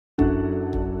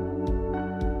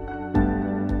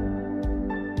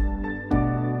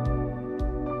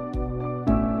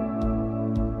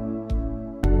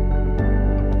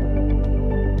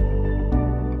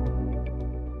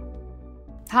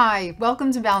Hi,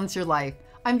 welcome to Balance Your Life.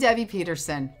 I'm Debbie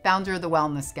Peterson, founder of the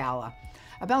Wellness Gala.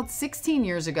 About 16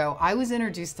 years ago, I was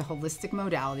introduced to holistic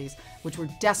modalities, which were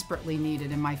desperately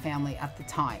needed in my family at the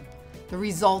time. The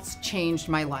results changed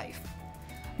my life.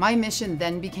 My mission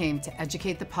then became to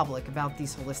educate the public about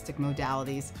these holistic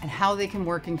modalities and how they can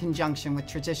work in conjunction with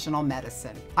traditional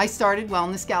medicine. I started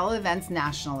Wellness Gala events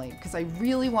nationally because I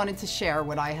really wanted to share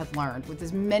what I had learned with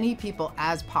as many people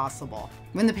as possible.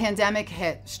 When the pandemic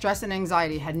hit, stress and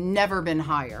anxiety had never been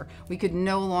higher. We could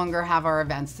no longer have our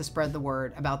events to spread the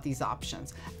word about these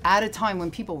options at a time when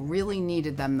people really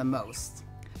needed them the most.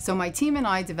 So my team and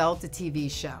I developed a TV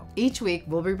show. Each week,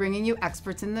 we'll be bringing you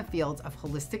experts in the fields of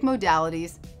holistic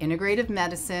modalities, integrative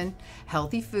medicine,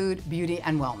 healthy food, beauty,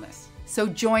 and wellness. So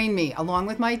join me, along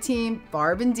with my team,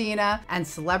 Barb and Dina, and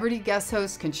celebrity guest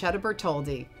host Conchetta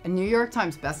Bertoldi, a New York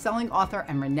Times bestselling author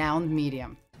and renowned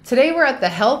medium. Today, we're at the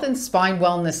Health and Spine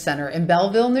Wellness Center in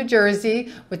Belleville, New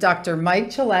Jersey, with Dr. Mike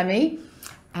Chillemi.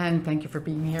 And thank you for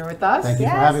being here with us. Thank you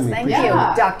for having me. Thank you.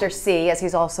 Dr. C, as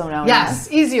he's also known as.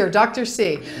 Yes, easier, Dr.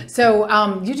 C. So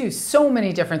you do so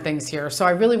many different things here, so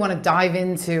I really want to dive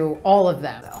into all of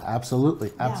them.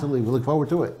 Absolutely, absolutely. We look forward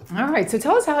to it. All right, so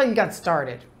tell us how you got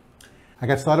started. I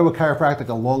got started with chiropractic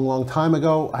a long, long time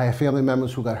ago. I have family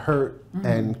members who got hurt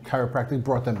and chiropractic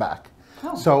brought them back.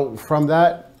 Oh. So from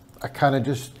that, I kind of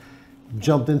just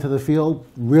jumped into the field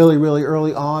really, really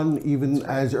early on, even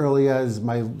as early as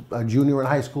my junior in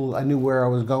high school. I knew where I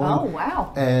was going. Oh,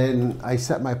 wow. And I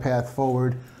set my path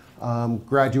forward.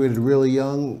 Graduated really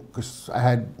young because I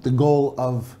had the goal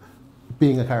of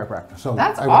being a chiropractor. So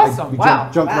that's awesome.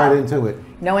 Jumped right into it.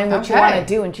 Knowing what you want to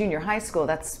do in junior high school,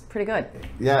 that's pretty good.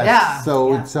 Yes. Yeah.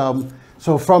 So it's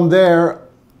so from there,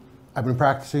 I've been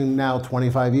practicing now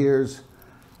 25 years.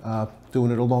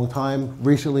 Doing it a long time.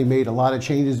 Recently made a lot of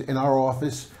changes in our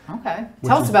office. Okay.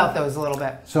 Tell us about those a little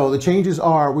bit. So the changes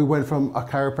are, we went from a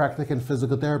chiropractic and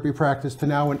physical therapy practice to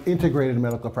now an integrated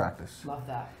medical practice. Love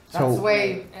that. That's the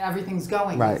way everything's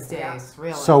going these days,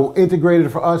 really. So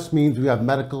integrated for us means we have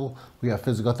medical, we have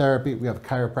physical therapy, we have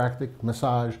chiropractic,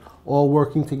 massage, all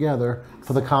working together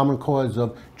for the common cause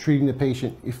of treating the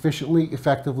patient efficiently,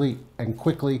 effectively, and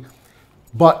quickly,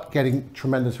 but getting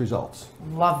tremendous results.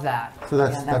 Love that. So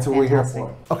that's what we're here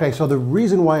for. Okay, so the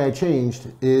reason why I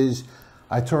changed is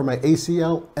I tore my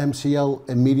ACL, MCL,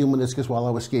 and medial meniscus while I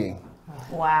was skiing.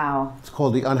 Wow. It's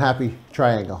called the unhappy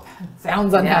triangle.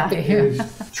 Sounds unhappy.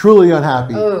 Truly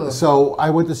unhappy. Ooh. So I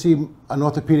went to see an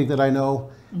orthopedic that I know.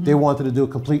 They wanted to do a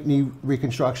complete knee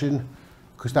reconstruction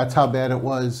because that's how bad it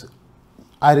was.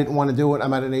 I didn't want to do it.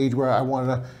 I'm at an age where I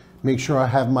wanted to make sure I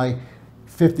have my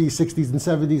 50s, 60s, and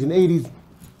 70s, and 80s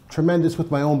tremendous with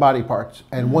my own body parts.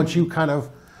 And once you get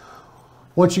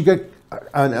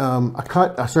a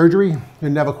cut, a surgery, you're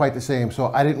never quite the same. So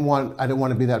I didn't want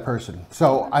to be that person.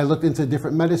 So I looked into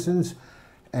different medicines,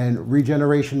 and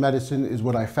regeneration medicine is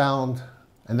what I found,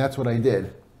 and that's what I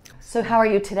did. So how are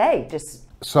you today?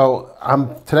 So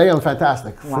today I'm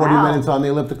fantastic. Wow. 40 minutes on the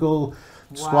elliptical,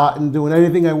 squatting, doing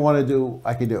anything I want to do,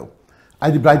 I could do.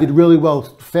 I did really well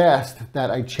fast that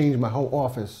I changed my whole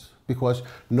office because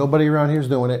nobody around here is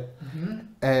doing it.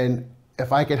 And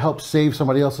if I could help save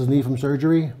somebody else's knee from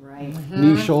surgery,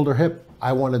 knee, shoulder, hip,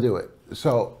 I want to do it.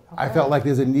 So I felt like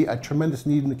there's a tremendous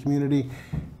need in the community,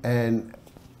 and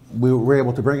we were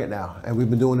able to bring it now. And we've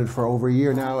been doing it for over a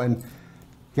year now, and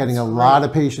getting a lot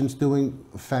of patients doing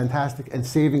fantastic and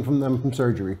saving them from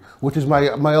surgery, which is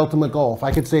my ultimate goal. If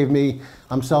I could save me,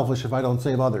 I'm selfish if I don't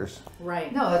save others.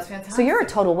 Right. No, that's fantastic. So you're a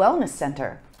total wellness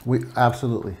center. We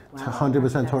absolutely,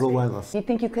 100% total wellness. Do you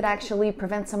think you could actually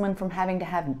prevent someone from having to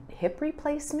have hip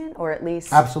replacement, or at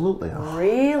least? Absolutely.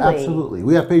 Really? Absolutely.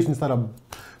 We have patients that are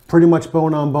pretty much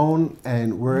bone on bone,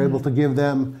 and we're able to give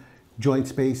them joint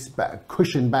space,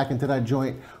 cushion back into that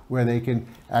joint where they can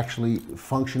actually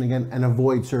function again and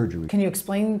avoid surgery. Can you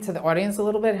explain to the audience a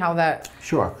little bit how that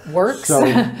works?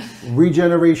 So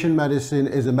regeneration medicine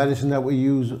is a medicine that we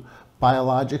use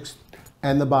biologics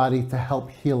and the body to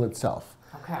help heal itself.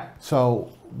 Okay.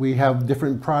 So we have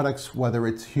different products, whether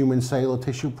it's human cellular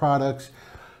tissue products,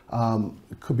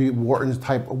 it could be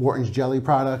Wharton's jelly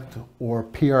product, or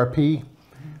PRP,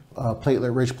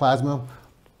 platelet-rich plasma,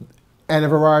 and a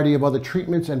variety of other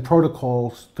treatments and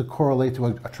protocols to correlate to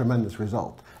a tremendous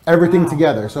result. Everything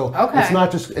together. So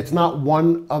it's not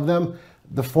one of them.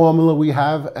 The formula we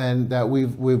have and that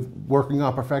we've working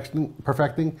on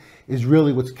perfecting is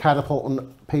really what's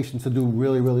catapulting patients to do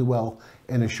really, really well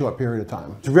in a short period of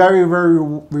time. It's very, very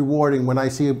rewarding when I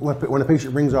see when a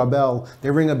patient rings our bell. They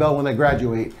ring a bell when they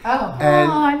graduate. Oh,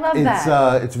 and I love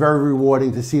that. It's very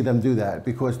rewarding to see them do that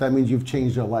because that means you've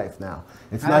changed their life now.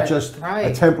 It's not just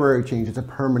a temporary change, it's a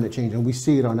permanent change, and we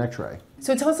see it on x-ray.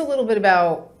 So tell us a little bit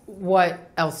about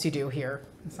what else you do here.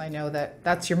 Because I know that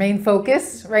that's your main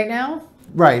focus right now.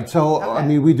 Right, so I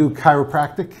mean, we do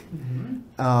chiropractic,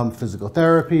 physical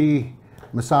therapy,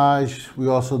 massage. We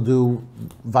also do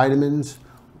vitamins,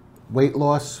 weight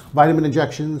loss, vitamin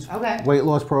injections, weight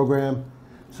loss program.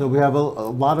 So we have a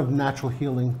lot of natural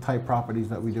healing type properties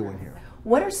that we do in here.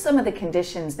 What are some of the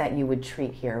conditions that you would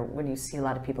treat here? What do you see a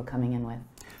lot of people coming in with?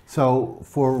 So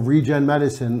for regen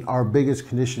medicine, our biggest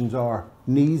conditions are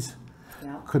knees,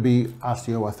 could be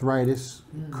osteoarthritis,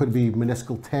 could be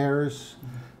meniscal tears,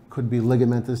 could be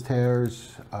ligamentous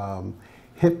tears,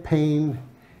 hip pain,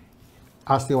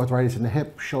 osteoarthritis in the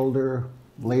hip, shoulder,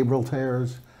 labral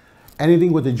tears.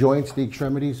 Anything with the joints, the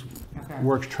extremities,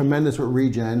 works tremendous with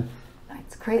regen.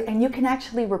 That's great. And you can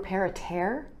actually repair a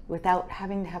tear without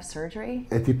having to have surgery?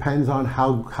 It depends on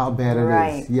how bad it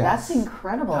is. Yes. That's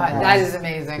incredible. That is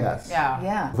amazing. Yes.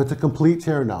 Yeah. If it's a complete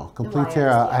tear, no. Complete tear,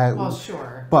 well,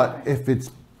 sure. But if it's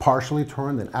partially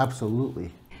torn, then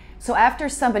absolutely. So after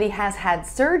somebody has had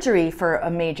surgery for a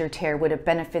major tear, would it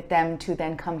benefit them to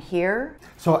then come here?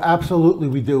 So absolutely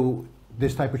we do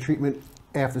this type of treatment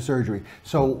after surgery.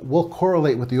 So we'll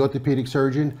correlate with the orthopedic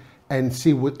surgeon and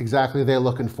see what exactly they're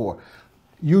looking for.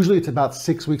 Usually it's about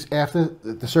 6 weeks after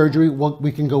the surgery,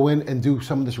 we can go in and do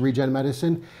some of this regen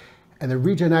medicine. And the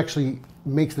regen actually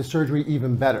makes the surgery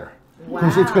even better.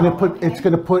 Because it's going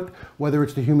to put, whether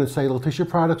it's the human cellular tissue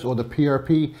products or the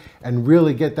PRP, and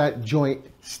really get that joint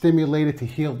stimulated to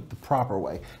heal the proper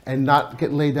way and not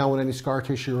get laid down with any scar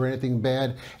tissue or anything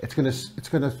bad. It's going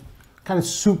to kind of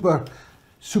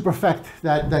superfect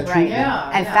that treatment.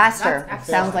 Yeah. And faster.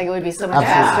 Sounds like it would be so much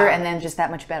faster and then just that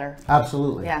much better.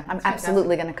 Absolutely. Yeah, I'm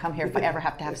absolutely going to come here if I ever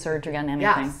have to have surgery on anything.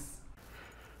 Yes.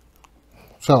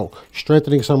 So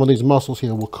strengthening some of these muscles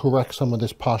here will correct some of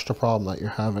this posture problem that you're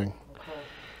having.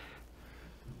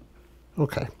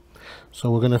 Okay,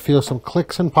 so we're going to feel some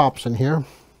clicks and pops in here.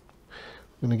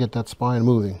 We're going to get that spine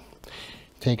moving.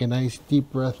 Take a nice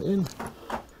deep breath in,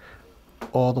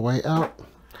 all the way out.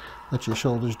 Let your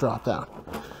shoulders drop down.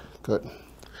 Good.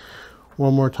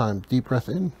 One more time, deep breath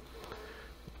in,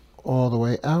 all the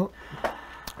way out.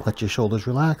 Let your shoulders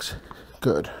relax.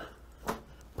 Good.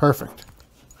 Perfect.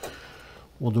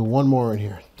 We'll do one more in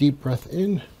here. Deep breath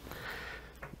in,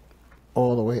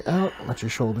 all the way out. Let your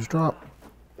shoulders drop.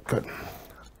 Good.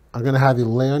 I'm going to have you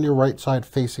lay on your right side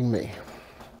facing me.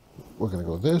 We're going to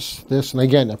go this, and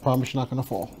again, I promise you're not going to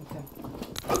fall.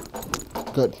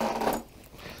 Good.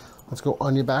 Let's go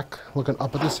on your back, looking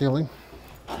up at the ceiling.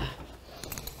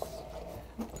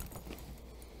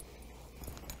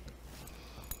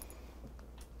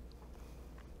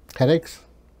 Headaches?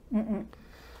 Mm-mm.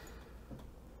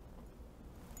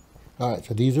 All right,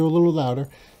 so these are a little louder,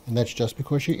 and that's just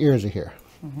because your ears are here.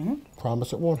 Mm-hmm.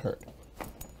 Promise it won't hurt.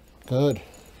 Good.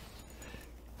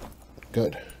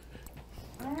 Good.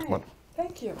 All right. Come on.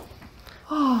 Thank you.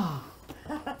 Oh.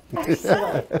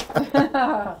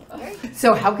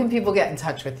 So how can people get in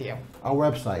touch with you? Our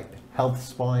website,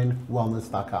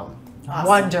 healthspinewellness.com. Awesome.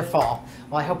 Wonderful.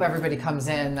 Well, I hope everybody comes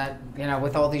in that,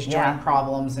 with all these joint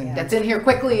problems and gets in here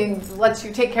quickly and lets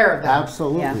you take care of them.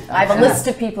 Absolutely. Yeah. I have a list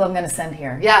of people I'm going to send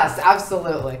here. Yes,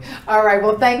 absolutely. All right.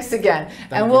 Well, thanks again.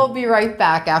 And we'll be right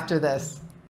back after this.